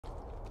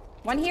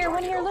One here.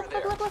 Look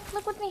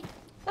with me.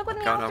 Look with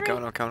me. Count.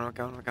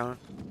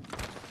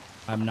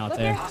 I'm not Look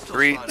there. here.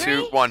 3,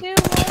 2, 1. 2, 1.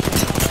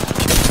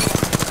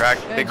 Crack.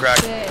 Big crack.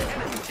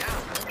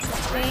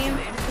 Same.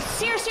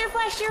 Sear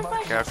flash.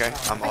 Okay.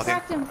 I'm all in.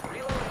 Him.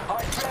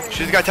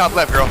 She's got top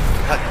left, girl.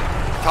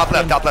 Top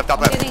left. I'm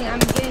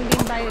getting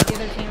beaten by the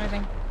other team, I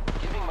think.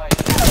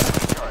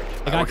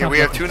 Okay, we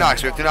have 2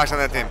 knocks. On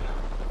that team.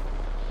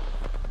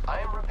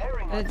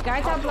 The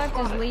guy top left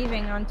is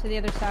leaving onto the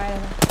other side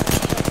of it.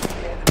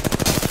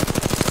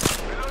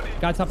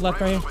 Guy top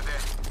left right here.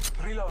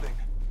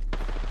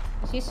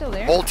 Is he still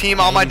there? Whole team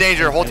on my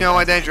danger.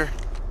 They're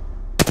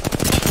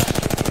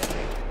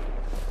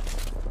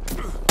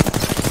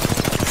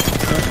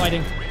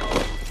fighting.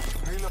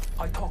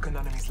 I talk an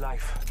enemy's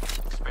life.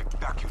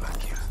 Spectacular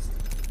kill.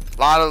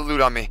 Lot of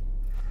loot on me.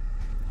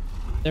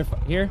 They're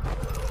here.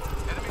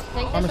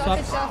 Take Armor this off swap.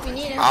 itself, you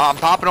need it. I'm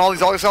popping all these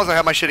cells. I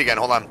have my shit again.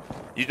 Hold on.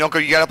 You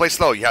gotta play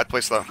slow. You have to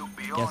play slow.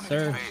 Yes,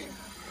 sir.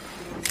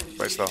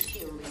 Play slow.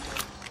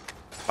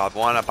 Pop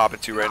 1. I'm popping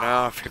 2 right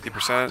now.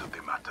 50%.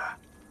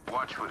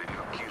 Watch for the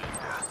new kill leader.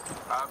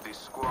 Half these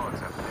squads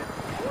have been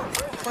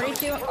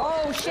 42.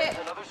 Oh shit.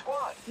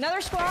 Another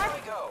squad.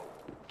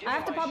 I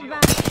have to pop it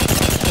back.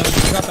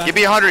 Give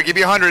me 100.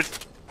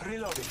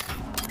 reloading.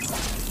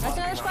 That's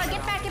another squad.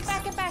 Get back.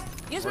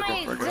 Use my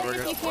zip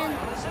if you can.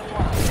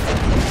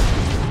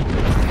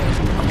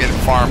 I'm getting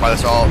farmed by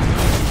this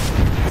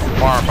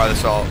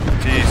ult.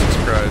 Jesus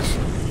Christ.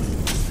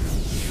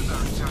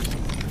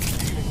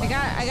 I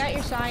got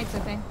your sides, I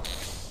think.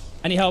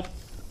 I need help.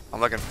 I'm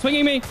looking.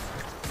 Swinging me.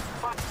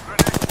 Crack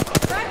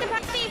the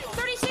Pappy!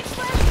 36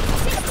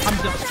 flash! 60 I'm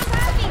flash on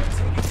Pappy!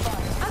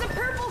 On the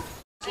purple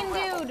f***ing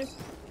dude!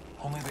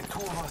 Only the 2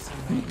 of us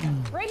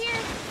Right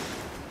here!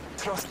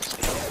 trust.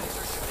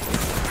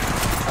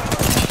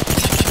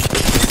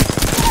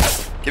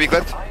 Give me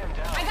clipped. I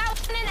got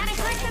one in and I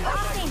cracked the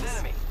Octane!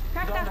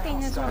 Cracked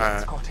Octane as well.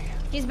 Alright.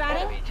 He's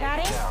batting.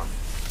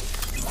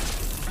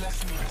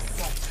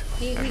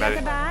 He got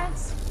the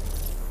bats.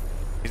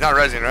 He's not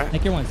rezzing, right?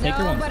 Take your ones. Take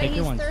your No, ones. but Take your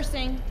he's ones.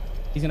 thirsting.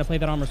 He's gonna play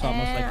that armor swap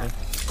most likely.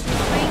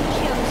 Playing the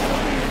shield.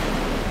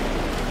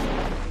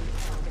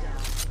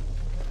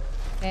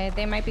 Okay,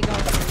 they might be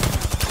going.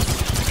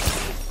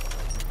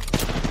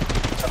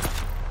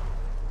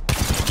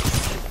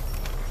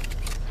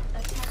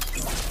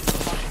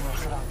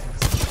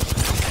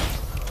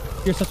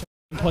 You're such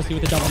a pussy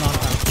with the double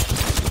knockdown.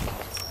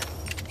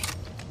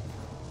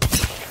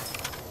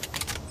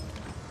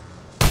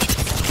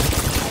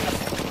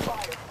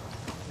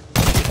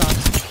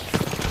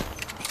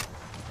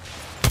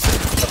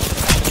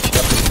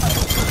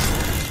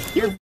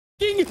 You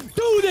fucking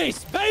do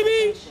this,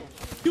 baby!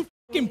 You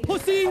fucking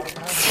pussy!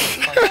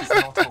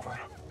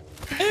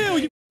 Ew,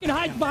 you fucking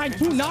hide behind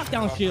 2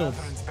 knockdown shields.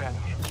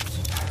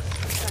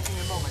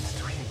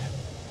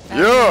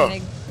 Yeah.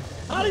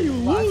 How do you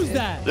lose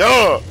that?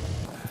 Yeah.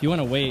 If you want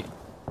to wait,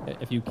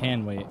 if you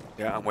can wait.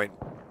 Yeah, I'm waiting.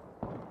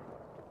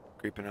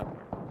 Creeping up.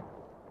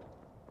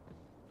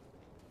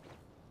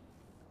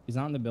 He's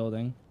not in the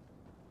building.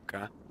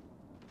 Okay.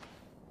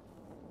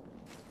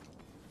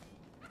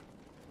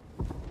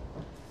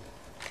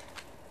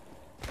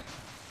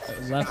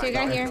 Left. See a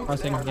guy here.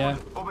 Crossing, yeah.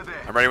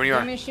 I'm ready when you You are.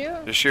 want me to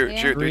shoot? Just shoot. Yeah.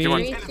 Shoot. 3, 2,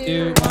 1. 3, 3,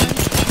 2, 1.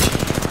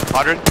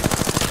 100.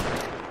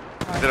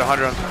 I did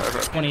 100 on.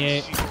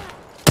 28.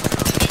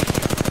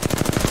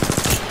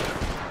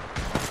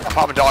 I'm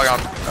popping dog on.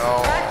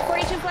 Oh.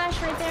 42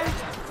 flash right there.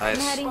 Nice.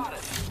 I'm heading.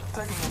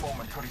 Taking a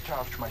moment to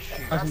recharge my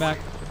shield. Crossing back.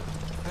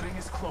 The ring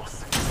is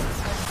close.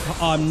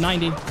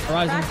 90.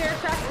 Horizon.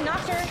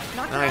 Knocked her.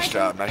 Nice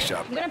job. Nice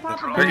job. I'm gonna pop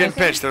her They're back. getting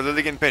pinched. They're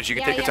literally getting pinched. You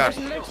can take your time.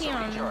 There's another team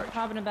on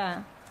popping a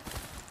bat.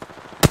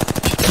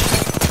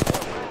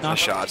 Nice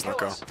shots,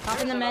 Loco.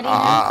 Popping the med.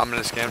 I'm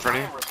gonna scan for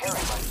you.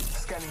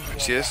 You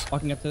see this?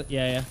 Walking up to.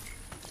 Yeah.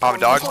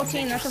 Popping dog. Full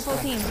team. That's a full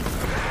team.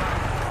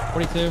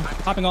 42.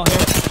 Popping alt here.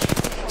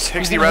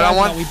 60 red on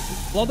one. We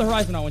blow the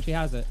horizon out when she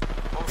has it.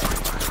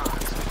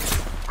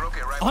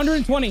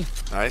 120.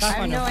 Nice. I I'm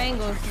have no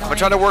angles. gonna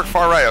try to work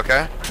far right,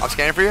 okay? I'm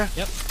scanning for you.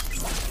 Yep.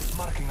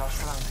 Marking our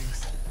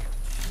surroundings.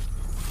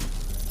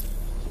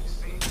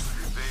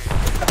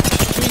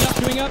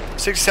 Doing up.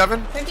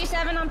 67.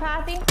 57 on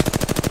Pathy.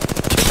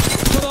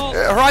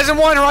 Horizon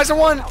 1.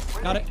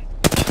 Got it.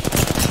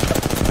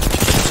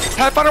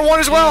 Pathfinder 1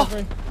 as well.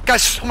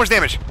 Guys, so much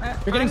damage.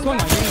 You're getting swung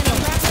on.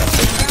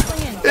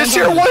 It's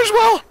here 1 as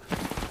well.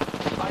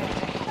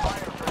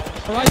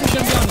 Horizon's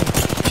gonna be on me.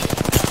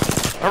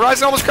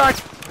 Horizon almost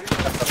cracked.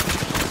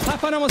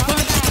 Pathfinder almost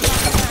cracked.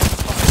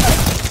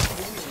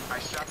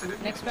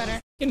 Nick's better.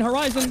 In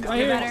Horizon, right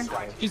here. Better.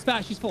 She's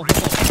fast. She's full.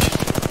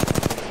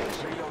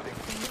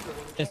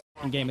 This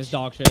game is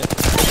dog shit.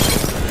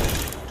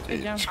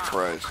 Jesus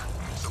Christ.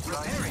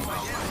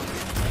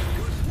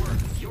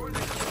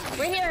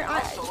 Right here.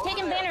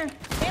 Taking banner.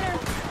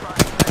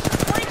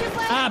 42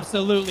 flash.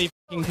 Absolutely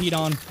fucking peed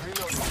on.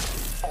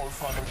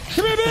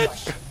 Come here,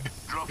 bitch!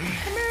 Come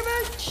here,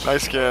 bitch.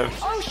 Nice scan.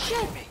 Oh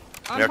shit.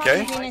 You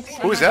okay? Phoenix.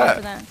 Who's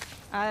I'm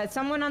that?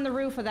 someone on the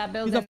roof of that He's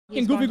building. a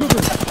fucking goofy goober.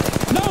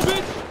 No,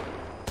 bitch!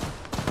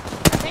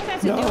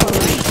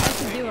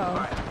 That's a duo,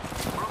 right? That's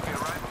a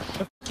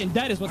duo. Fucking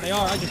dead is what they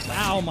are. I just,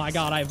 oh my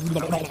god, I have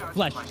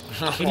flesh.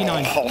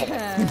 89.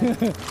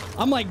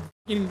 I'm like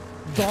fucking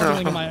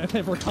gargling in my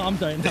for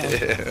comms right now.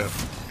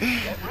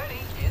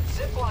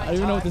 I don't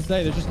even know what to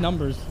say. They're just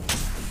numbers.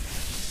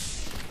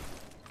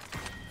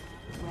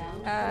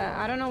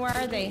 I don't know, where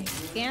are they?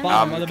 Scan?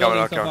 Bottom of the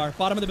building coming. so far.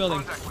 Bottom of the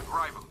building.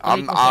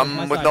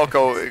 I'm with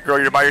Noko. Girl,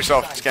 you're by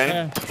yourself.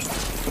 Scanning.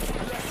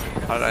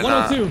 How did I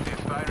not? 102.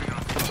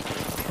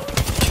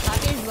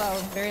 Poppy's low,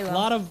 very low. A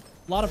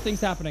lot of things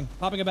happening.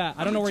 Popping a bat.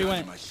 I don't know where he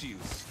went. My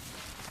shields.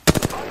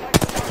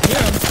 Hear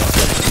him.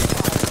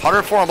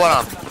 104 on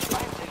Bloodhound.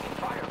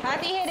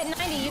 Poppy hit at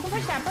 90. You can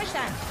push that, push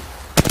that.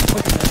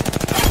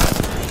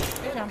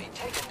 Good job.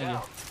 Thank you.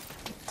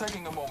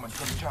 Taking a moment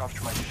to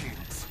recharge my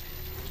shields.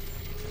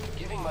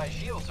 Giving my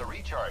shields a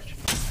recharge.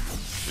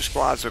 2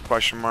 squads, a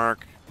question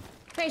mark.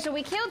 Okay, so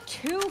we killed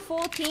 2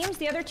 full teams.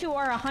 The other 2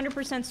 are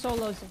 100%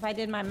 solos, if I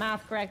did my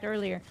math correct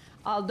earlier.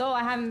 Although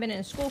I haven't been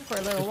in school for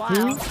a little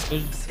while.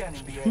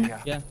 Scanning the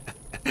area. Yeah.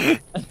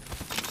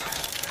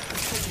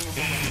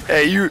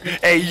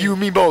 Hey, you,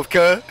 me both,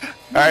 cuz.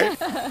 Alright?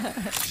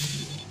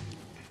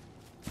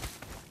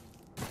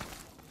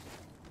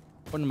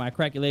 One of my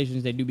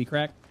calculations, they do be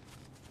cracked.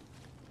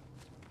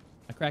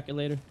 My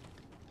calculator.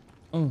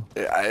 Oh.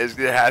 Yeah, it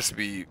has to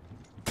be.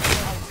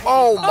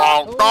 Oh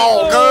my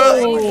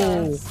god,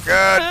 cuz.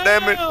 God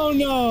damn it. Hell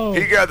no.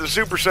 He got the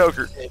super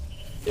soaker.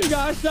 You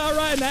got shot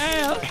right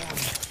now.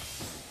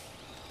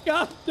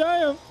 God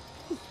damn.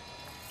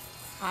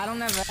 I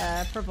don't have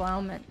a purple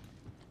helmet.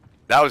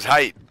 That was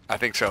height. I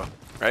think so.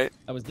 Right?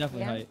 That was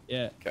definitely Yeah. height.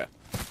 Yeah. Okay.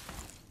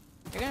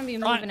 You're gonna be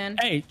moving in.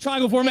 Hey,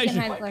 triangle Taking formation.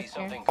 height left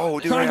here. Oh,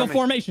 dude, Triangle Rami.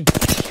 formation.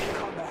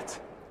 Combat.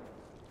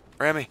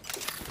 Rami.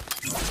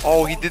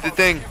 Oh, he did the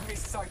thing. Enemy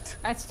sight.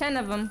 That's 10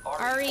 of them.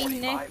 Ari,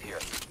 Nick.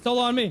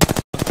 Solo on me.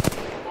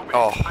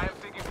 Oh,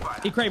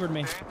 He crabered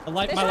me. This my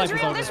one's life is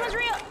real, over. this one's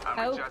real.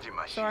 Oh,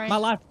 sorry. My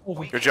life is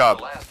over. good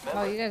job.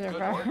 Oh, you guys are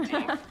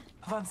far.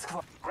 One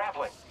squad.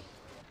 Grappling.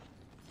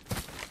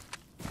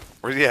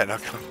 Where's he at?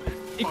 Knuckle?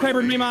 He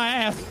crabered me my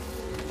ass.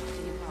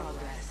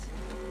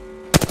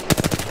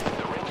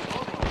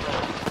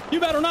 You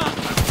better not.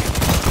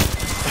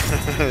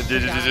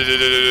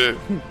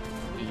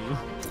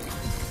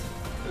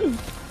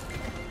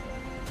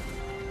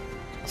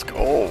 Let's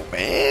go,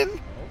 man.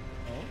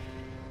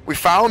 We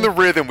found the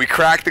rhythm. We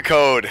cracked the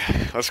code.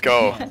 Let's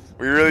go.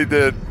 We really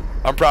did.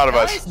 I'm proud of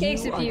Always us.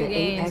 takes a You are few the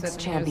games Apex with the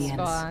champions.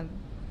 squad.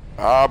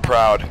 I'm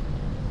proud.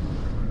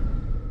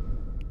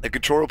 The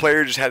controller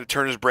player just had to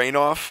turn his brain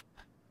off.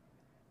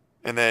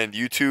 And then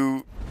you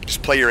two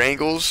just play your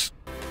angles.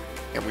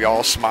 And we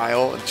all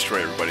smile and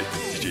destroy everybody.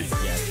 GG.